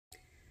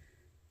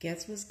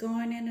Guess what's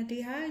going in the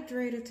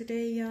dehydrator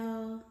today,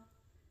 y'all?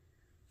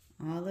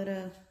 All of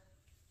the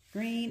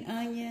green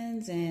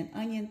onions and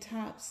onion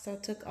tops I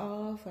took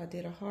off. I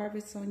did a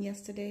harvest on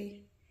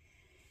yesterday.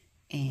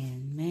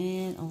 And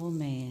man, oh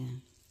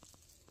man,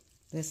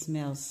 this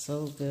smells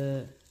so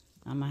good.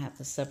 I might have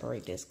to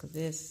separate this because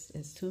this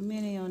is too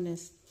many on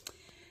this.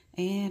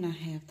 And I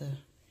have the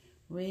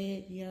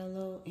red,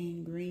 yellow,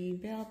 and green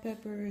bell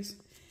peppers.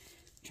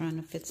 Trying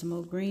to fit some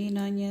more green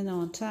onion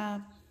on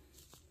top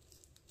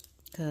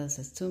because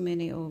there's too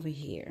many over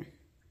here.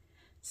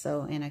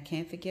 So, and I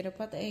can't forget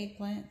about the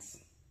eggplants.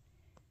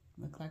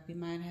 Look like we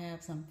might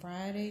have some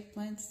fried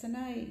eggplants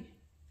tonight.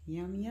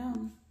 Yum,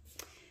 yum.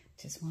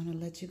 Just want to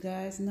let you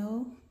guys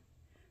know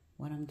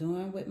what I'm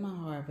doing with my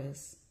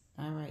harvest.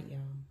 All right,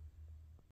 y'all.